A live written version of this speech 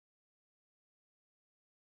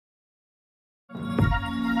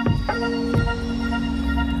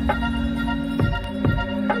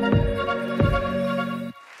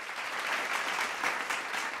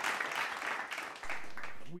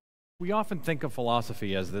We often think of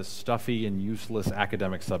philosophy as this stuffy and useless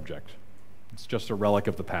academic subject. It's just a relic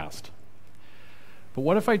of the past. But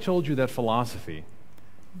what if I told you that philosophy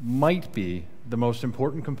might be the most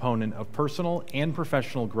important component of personal and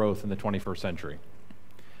professional growth in the 21st century?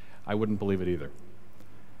 I wouldn't believe it either.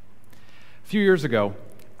 A few years ago,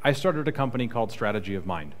 I started a company called Strategy of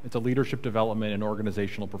Mind. It's a leadership development and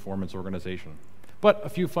organizational performance organization. But a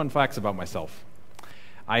few fun facts about myself.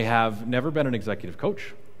 I have never been an executive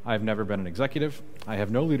coach. I've never been an executive. I have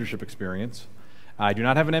no leadership experience. I do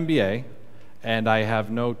not have an MBA, and I have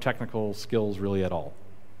no technical skills really at all.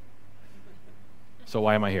 So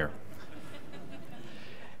why am I here?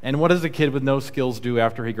 And what does a kid with no skills do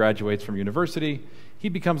after he graduates from university? He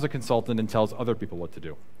becomes a consultant and tells other people what to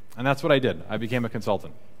do. And that's what I did. I became a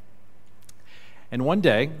consultant. And one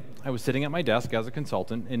day, I was sitting at my desk as a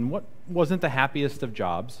consultant in what wasn't the happiest of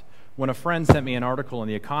jobs when a friend sent me an article in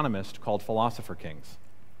The Economist called Philosopher Kings.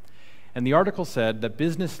 And the article said that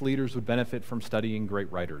business leaders would benefit from studying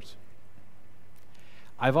great writers.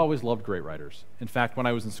 I've always loved great writers. In fact, when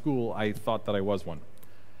I was in school, I thought that I was one.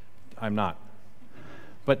 I'm not.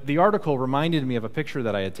 But the article reminded me of a picture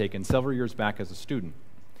that I had taken several years back as a student.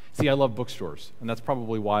 See, I love bookstores, and that's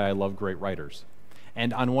probably why I love great writers.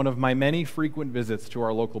 And on one of my many frequent visits to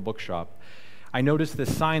our local bookshop, I noticed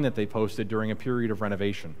this sign that they posted during a period of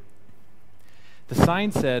renovation. The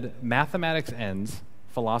sign said, "Mathematics ends,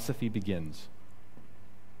 philosophy begins."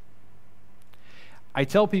 I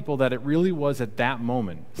tell people that it really was at that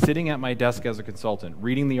moment, sitting at my desk as a consultant,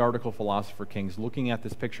 reading the article Philosopher Kings, looking at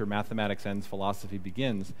this picture, "Mathematics ends, philosophy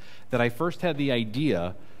begins," that I first had the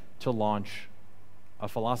idea to launch a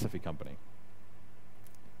philosophy company.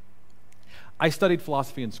 I studied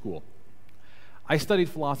philosophy in school. I studied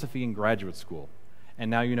philosophy in graduate school,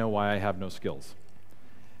 and now you know why I have no skills.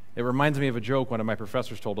 It reminds me of a joke one of my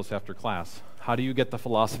professors told us after class. How do you get the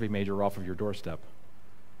philosophy major off of your doorstep?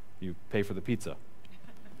 You pay for the pizza.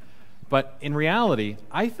 But in reality,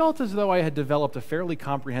 I felt as though I had developed a fairly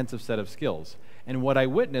comprehensive set of skills, and what I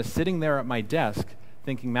witnessed sitting there at my desk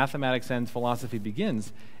thinking mathematics ends, philosophy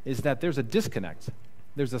begins, is that there's a disconnect.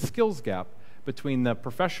 There's a skills gap between the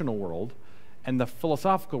professional world and the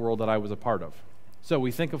philosophical world that I was a part of. So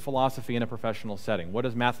we think of philosophy in a professional setting. What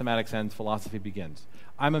does mathematics ends, philosophy begins?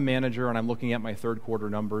 I'm a manager and I'm looking at my third quarter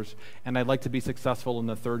numbers, and I'd like to be successful in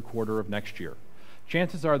the third quarter of next year.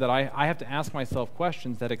 Chances are that I have to ask myself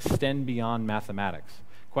questions that extend beyond mathematics.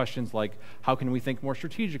 Questions like, how can we think more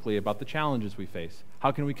strategically about the challenges we face?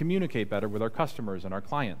 How can we communicate better with our customers and our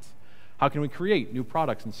clients? How can we create new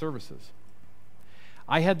products and services?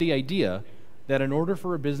 I had the idea that in order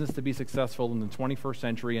for a business to be successful in the 21st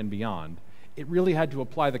century and beyond, it really had to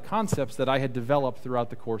apply the concepts that I had developed throughout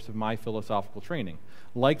the course of my philosophical training,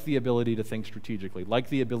 like the ability to think strategically, like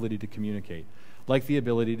the ability to communicate, like the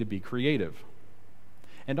ability to be creative.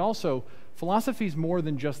 And also, philosophy is more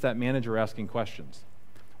than just that manager asking questions.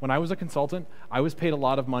 When I was a consultant, I was paid a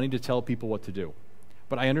lot of money to tell people what to do.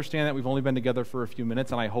 But I understand that we've only been together for a few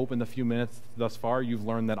minutes, and I hope in the few minutes thus far you've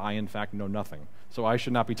learned that I, in fact, know nothing. So I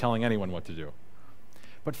should not be telling anyone what to do.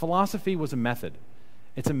 But philosophy was a method.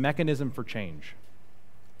 It's a mechanism for change.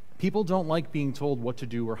 People don't like being told what to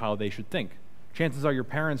do or how they should think. Chances are your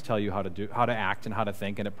parents tell you how to act and how to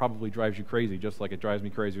think, and it probably drives you crazy, just like it drives me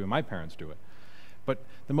crazy when my parents do it. But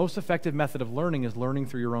the most effective method of learning is learning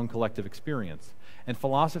through your own collective experience, and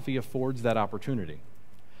philosophy affords that opportunity.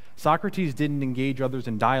 Socrates didn't engage others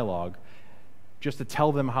in dialogue just to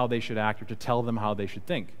tell them how they should act or to tell them how they should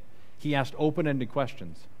think. He asked open-ended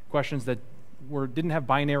questions, questions that didn't have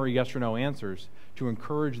binary yes or no answers, to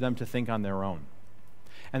encourage them to think on their own.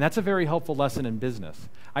 And that's a very helpful lesson in business.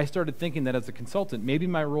 I started thinking that as a consultant, maybe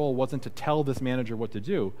my role wasn't to tell this manager what to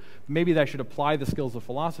do, maybe that I should apply the skills of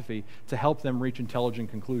philosophy to help them reach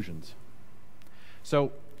intelligent conclusions.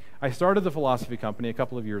 So I started the philosophy company a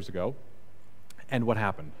couple of years ago, and what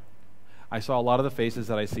happened? I saw a lot of the faces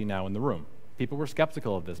that I see now in the room. People were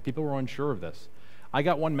skeptical of this. People were unsure of this. I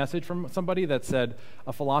got one message from somebody that said,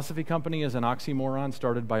 a philosophy company is an oxymoron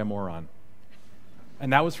started by a moron.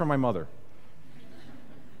 And that was from my mother.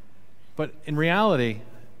 But in reality,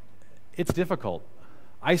 it's difficult.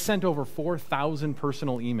 I sent over 4,000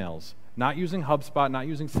 personal emails, not using HubSpot, not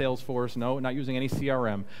using Salesforce, not using any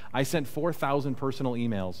CRM. I sent 4,000 personal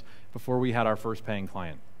emails before we had our first paying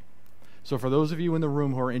client. So for those of you in the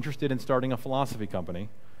room who are interested in starting a philosophy company,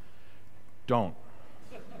 don't.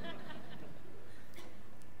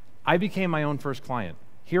 I became my own first client.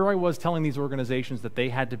 Here I was telling these organizations that they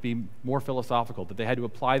had to be more philosophical, that they had to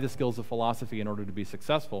apply the skills of philosophy in order to be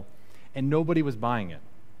successful, and nobody was buying it.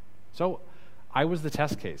 So I was the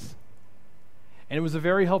test case. And it was a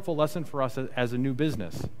very helpful lesson for us as a new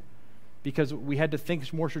business. because we had to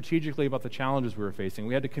think more strategically about the challenges we were facing.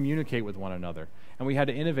 We had to communicate with one another, and we had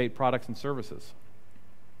to innovate products and services.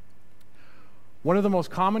 One of the most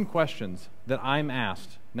common questions that I'm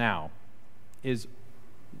asked now is,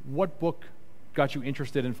 what book got you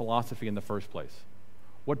interested in philosophy in the first place?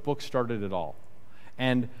 What book started it all?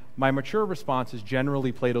 And my mature response is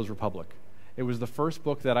generally Plato's Republic. It was the first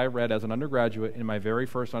book that I read as an undergraduate in my very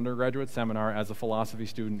first undergraduate seminar as a philosophy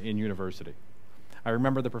student in university. I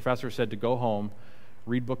remember the professor said to go home,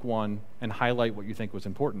 read book 1, and highlight what you think was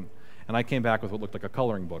important. And I came back with what looked like a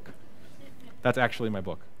coloring book. That's actually my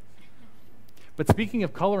book. But speaking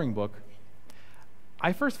of coloring book,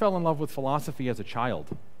 I first fell in love with philosophy as a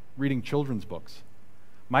child, reading children's books.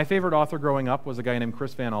 My favorite author growing up was a guy named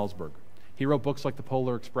Chris Van Allsburg. He wrote books like The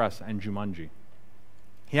Polar Express and Jumanji.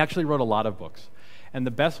 He actually wrote a lot of books. And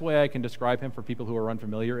the best way I can describe him for people who are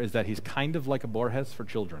unfamiliar is that he's kind of like a Borges for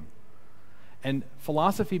children. And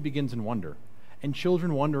philosophy begins in wonder. And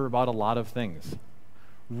children wonder about a lot of things.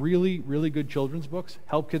 Really, really good children's books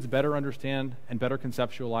help kids better understand and better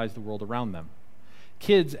conceptualize the world around them.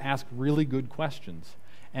 Kids ask really good questions.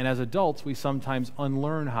 And as adults, we sometimes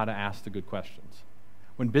unlearn how to ask the good questions.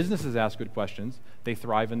 When businesses ask good questions, they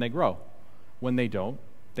thrive and they grow. When they don't,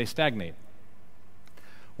 they stagnate.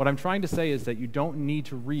 What I'm trying to say is that you don't need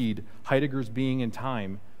to read Heidegger's Being in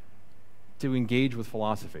Time to engage with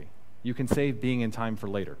philosophy. You can save Being in Time for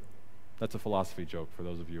later. That's a philosophy joke for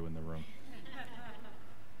those of you in the room.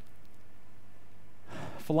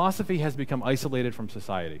 Philosophy has become isolated from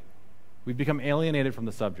society. We've become alienated from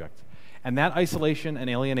the subject. And that isolation and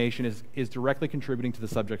alienation is directly contributing to the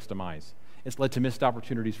subject's demise. It's led to missed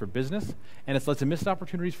opportunities for business, and it's led to missed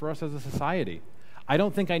opportunities for us as a society. I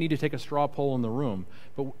don't think I need to take a straw poll in the room,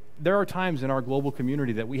 but there are times in our global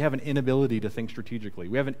community that we have an inability to think strategically.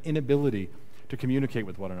 We have an inability to communicate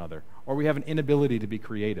with one another, or we have an inability to be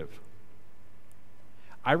creative.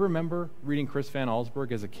 I remember reading Chris Van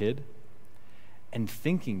Allsburg as a kid and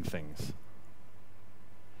thinking things.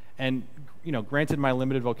 And, granted, my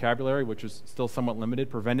limited vocabulary, which is still somewhat limited,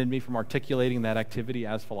 prevented me from articulating that activity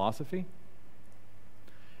as philosophy.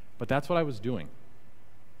 But that's what I was doing.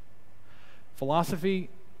 Philosophy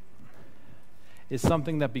is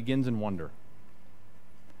something that begins in wonder.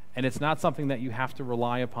 And it's not something that you have to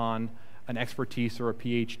rely upon an expertise or a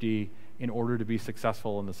PhD in order to be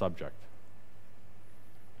successful in the subject.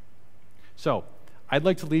 So, I'd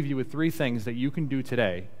like to leave you with 3 things that you can do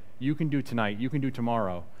today, you can do tonight, you can do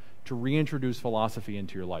tomorrow, to reintroduce philosophy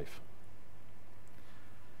into your life.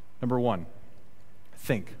 Number 1,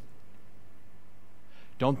 think.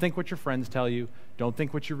 Don't think what your friends tell you. Don't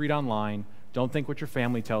think what you read online. Don't think what your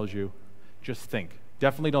family tells you. Just think.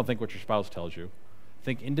 Definitely don't think what your spouse tells you.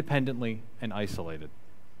 Think independently and isolated.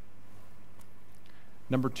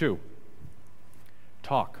 Number 2,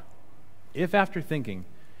 talk. If after thinking,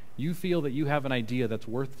 you feel that you have an idea that's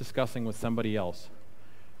worth discussing with somebody else,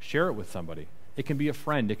 share it with somebody. It can be a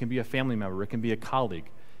friend, it can be a family member, it can be a colleague,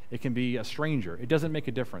 it can be a stranger. It doesn't make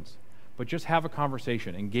a difference. But just have a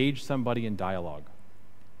conversation, engage somebody in dialogue.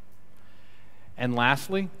 And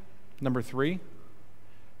lastly, number 3,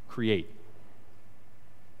 create.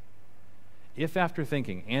 If after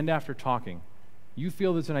thinking and after talking, you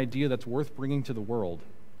feel there's an idea that's worth bringing to the world,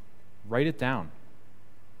 write it down.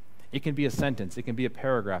 It can be a sentence, it can be a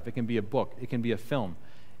paragraph, it can be a book, it can be a film,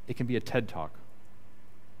 it can be a TED Talk.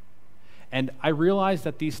 And I realize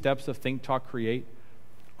that these steps of think, talk, create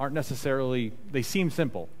aren't necessarily, they seem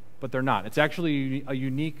simple, but they're not. It's actually a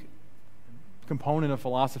unique component of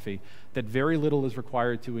philosophy that very little is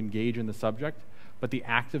required to engage in the subject, but the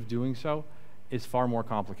act of doing so is far more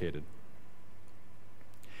complicated.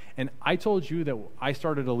 And I told you that I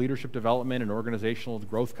started a leadership development and organizational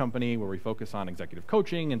growth company where we focus on executive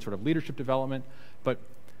coaching and sort of leadership development, but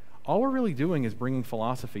all we're really doing is bringing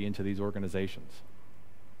philosophy into these organizations.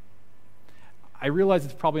 I realize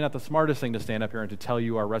it's probably not the smartest thing to stand up here and to tell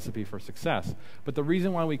you our recipe for success, but the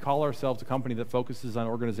reason why we call ourselves a company that focuses on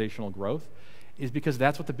organizational growth is because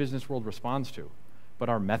that's what the business world responds to. But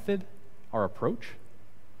our method, our approach,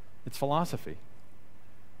 it's philosophy.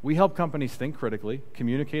 We help companies think critically,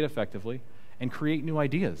 communicate effectively, and create new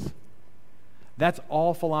ideas. That's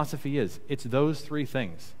all philosophy is. It's those 3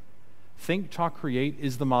 things. Think, talk, create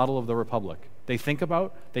is the model of the republic. They think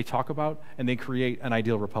about, they talk about, and they create an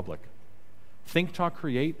ideal republic. Think, talk,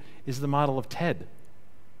 create is the model of TED.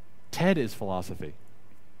 TED is philosophy.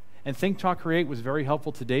 And think, talk, create was very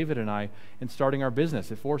helpful to David and I in starting our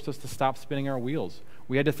business. It forced us to stop spinning our wheels.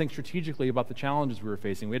 We had to think strategically about the challenges we were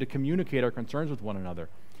facing. We had to communicate our concerns with one another.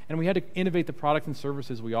 And we had to innovate the products and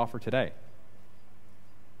services we offer today.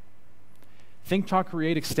 Think, Talk,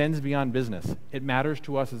 Create extends beyond business. It matters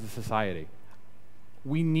to us as a society.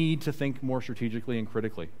 We need to think more strategically and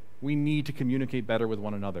critically. We need to communicate better with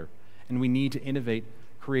one another. And we need to innovate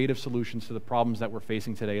creative solutions to the problems that we're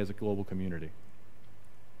facing today as a global community.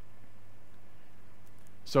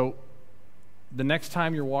 So, the next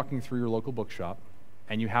time you're walking through your local bookshop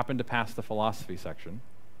and you happen to pass the philosophy section,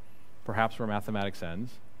 perhaps where mathematics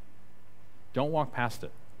ends, don't walk past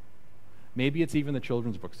it. Maybe it's even the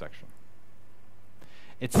children's book section.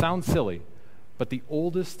 It sounds silly, but the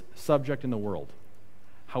oldest subject in the world,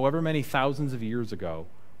 however many thousands of years ago,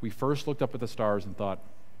 we first looked up at the stars and thought,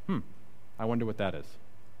 I wonder what that is.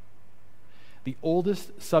 The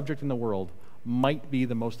oldest subject in the world might be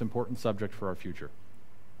the most important subject for our future.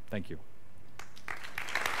 Thank you.